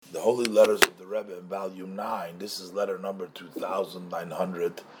the Holy Letters of the Rebbe in Volume 9. This is letter number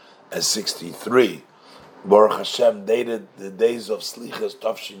 2963. Baruch Hashem, dated the days of Slichas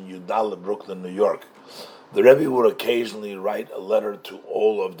Tafshin Yudal, Brooklyn, New York. The Rebbe would occasionally write a letter to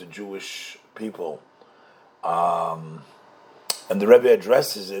all of the Jewish people. And the Rebbe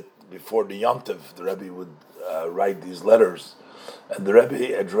addresses it before the Yom Tov. The Rebbe would write these letters. And the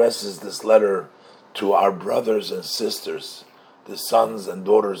Rebbe addresses this letter to our brothers and sisters, the sons and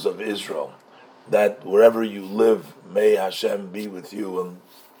daughters of Israel, that wherever you live, may Hashem be with you and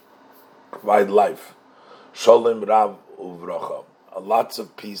provide life. Shalom Rav Uvracha. Lots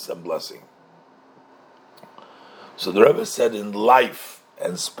of peace and blessing. So the Rebbe said in life,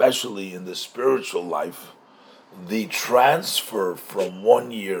 and especially in the spiritual life, the transfer from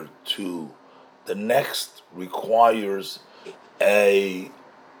one year to the next requires an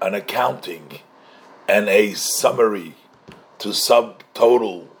accounting and a summary to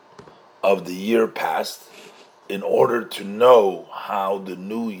subtotal of the year past in order to know how the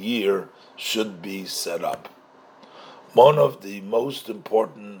new year should be set up. One of the most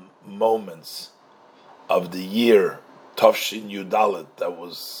important moments of the year, Tafshin Yudalet, that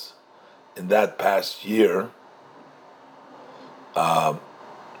was in that past year, of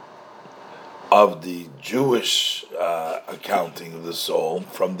the Jewish accounting of the soul,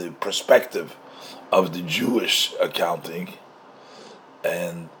 from the perspective of the Jewish accounting,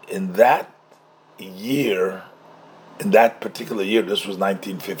 and in that year, in that particular year, this was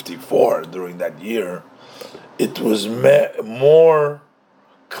 1954, during that year, it was more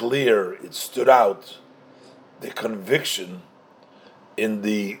clear, it stood out, the conviction in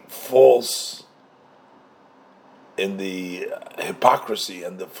the false, in the hypocrisy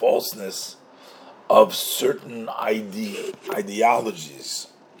and the falseness of certain ideologies,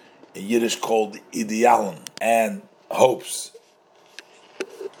 in Yiddish called idealen, and hopes,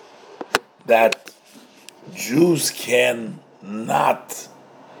 that Jews can not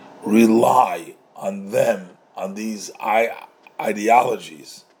rely on them, on these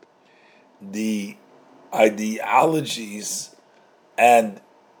ideologies. The ideologies and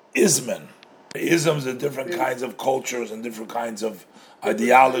ismen. Isms are different kinds of cultures and different kinds of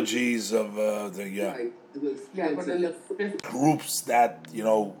ideologies of groups that,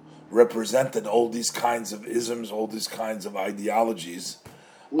 represented all these kinds of isms, all these kinds of ideologies.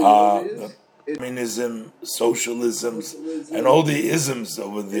 Communism, socialisms, and all the isms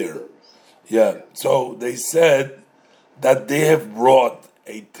over there. Yeah, so they said that they have brought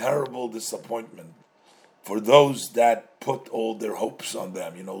a terrible disappointment for those that put all their hopes on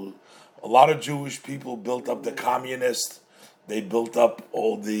them. A lot of Jewish people built up the communists, they built up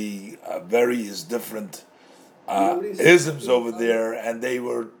all the various different isms over there, and they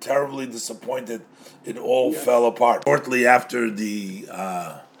were terribly disappointed. It all fell apart. Shortly after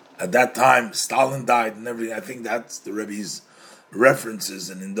at that time, Stalin died and everything. I think that's the Rebbe's references.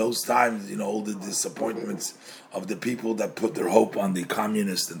 And in those times, all the disappointments of the people that put their hope on the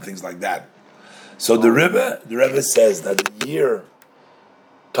communists and things like that. So the Rebbe says that the year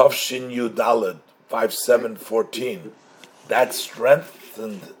Tafshin Yudaled 5714, that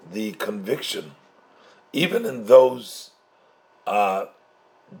strengthened the conviction, even in those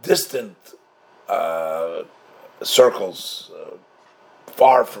distant circles,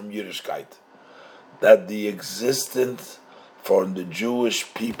 far from Yiddishkeit, that the existence for the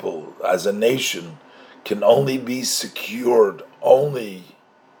Jewish people as a nation can only be secured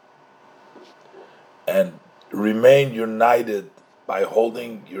and remain united by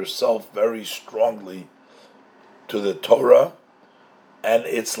holding yourself very strongly to the Torah and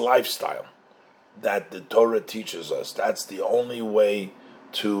its lifestyle that the Torah teaches us. That's the only way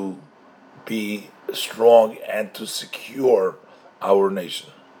to be strong and to secure our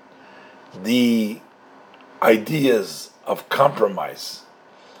nation. The ideas of compromise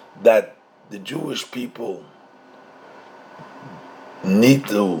that the Jewish people need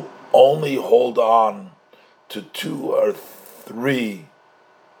to only hold on to two or three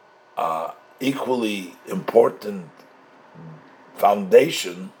equally important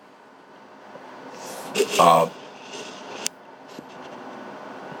foundation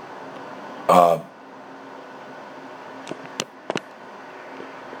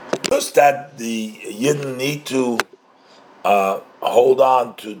just that the Yidden need to hold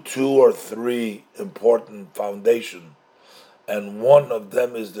on to two or three important foundation, and one of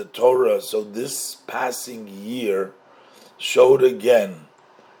them is the Torah. So this passing year showed again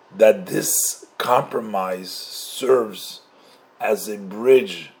that this compromise serves as a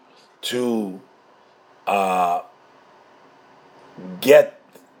bridge to get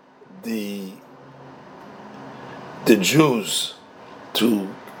the Jews to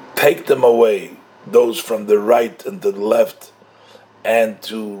take them away, those from the right and the left, and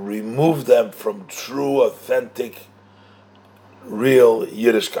to remove them from true, authentic, real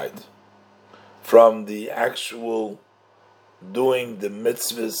Yiddishkeit, from the actual doing the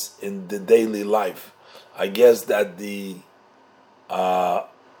mitzvahs in the daily life. I guess that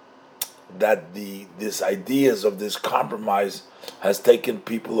this ideas of this compromise has taken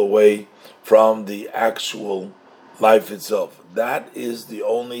people away from the actual life itself. That is the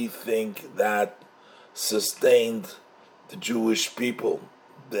only thing that sustained the Jewish people,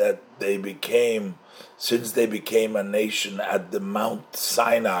 that they became, since they became a nation at the Mount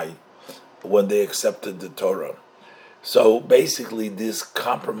Sinai when they accepted the Torah. So basically this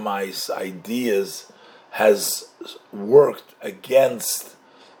compromise ideas has worked against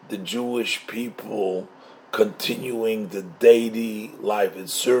the Jewish people continuing the daily life. It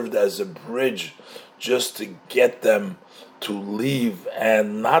served as a bridge just to get them to leave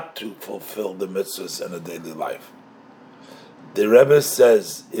and not to fulfill the mitzvahs in a daily life. The Rebbe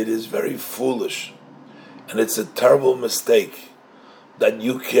says it is very foolish and it's a terrible mistake that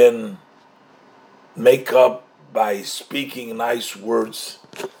you can make up by speaking nice words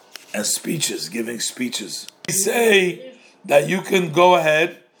and speeches, giving speeches. They say that you can go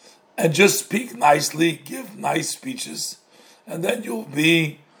ahead and just speak nicely, give nice speeches, and then you'll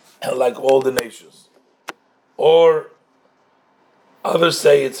be like all the nations. Or others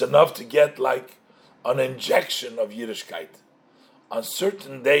say it's enough to get like an injection of Yiddishkeit. On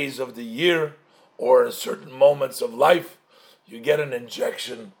certain days of the year or in certain moments of life, you get an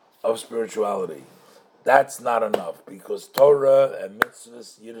injection of spirituality. That's not enough, because Torah and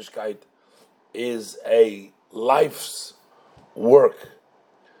mitzvahs, Yiddishkeit, is a life's work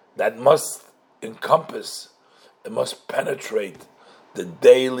that must encompass, it must penetrate the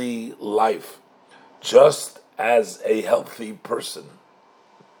daily life, just as a healthy person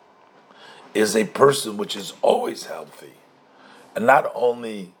is a person which is always healthy, and not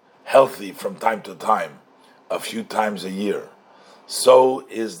only healthy from time to time, a few times a year. So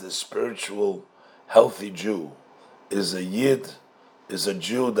is the spiritual healthy Jew, is a Yid, is a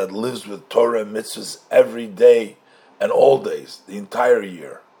Jew that lives with Torah and mitzvahs every day and all days, the entire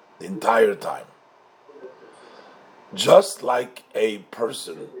year, the entire time. Just like a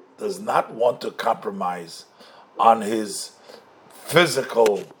person does not want to compromise on his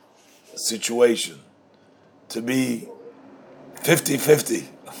physical situation to be 50-50.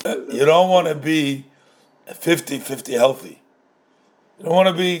 You don't want to be 50-50 healthy. You don't want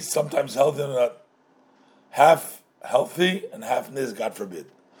to be sometimes healthy and not half healthy and half niz, God forbid.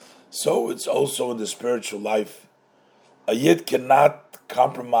 So it's also in the spiritual life. A Yid cannot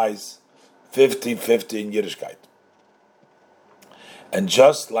compromise 50-50 in Yiddishkeit. And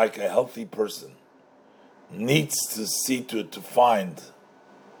just like a healthy person needs to see to it to find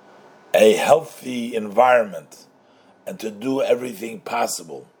a healthy environment and to do everything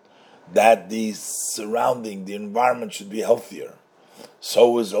possible that the surrounding, the environment should be healthier,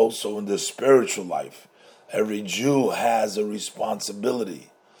 so is also in the spiritual life. Every Jew has a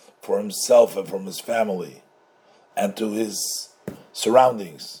responsibility for himself and from his family and to his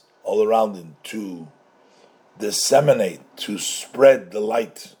surroundings all around him to disseminate, to spread the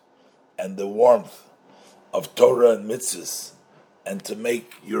light and the warmth of Torah and mitzvahs, and to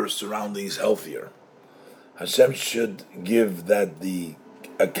make your surroundings healthier. Hashem should give that the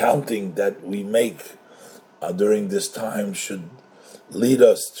accounting that we make during this time should lead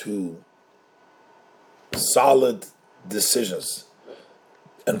us to solid decisions,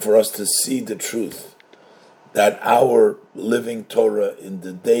 and for us to see the truth that our living Torah in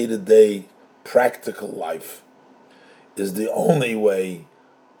the day-to-day practical life is the only way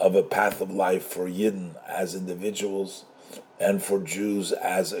of a path of life for Yidden as individuals and for Jews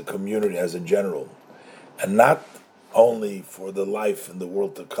as a community, as a general, and not only for the life in the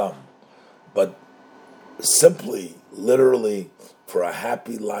world to come, but simply, literally, for a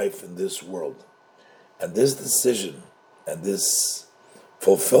happy life in this world. And this decision and this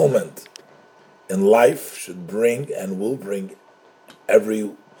fulfillment in life should bring and will bring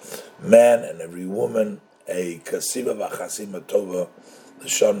every man and every woman a kasiva v'chasima tova,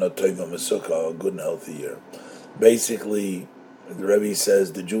 l'shana tova mesukah, a good and healthy year. Basically, the Rebbe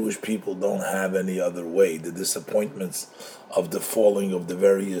says the Jewish people don't have any other way. The disappointments of the falling of the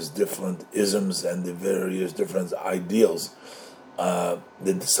various different isms and the various different ideals, the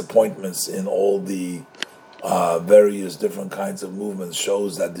disappointments in all the various different kinds of movements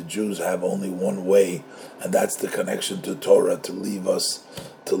shows that the Jews have only one way, and that's the connection to Torah, to lead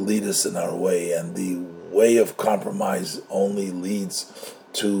us in our way. And the way of compromise only leads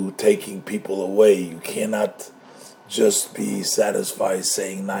to taking people away. You cannot just be satisfied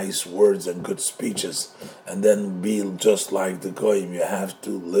saying nice words and good speeches, and then be just like the goyim. You have to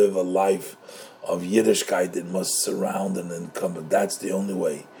live a life of Yiddishkeit. It must surround and encompass. That's the only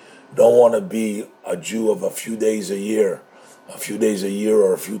way. Don't want to be a Jew of a few days a year,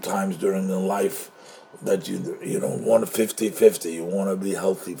 or a few times during the life. That you don't want 50-50. You want to be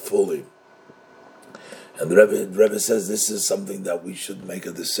healthy fully. And the Rebbe says this is something that we should make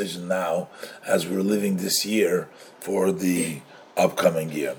a decision now as we're living this year for the upcoming year.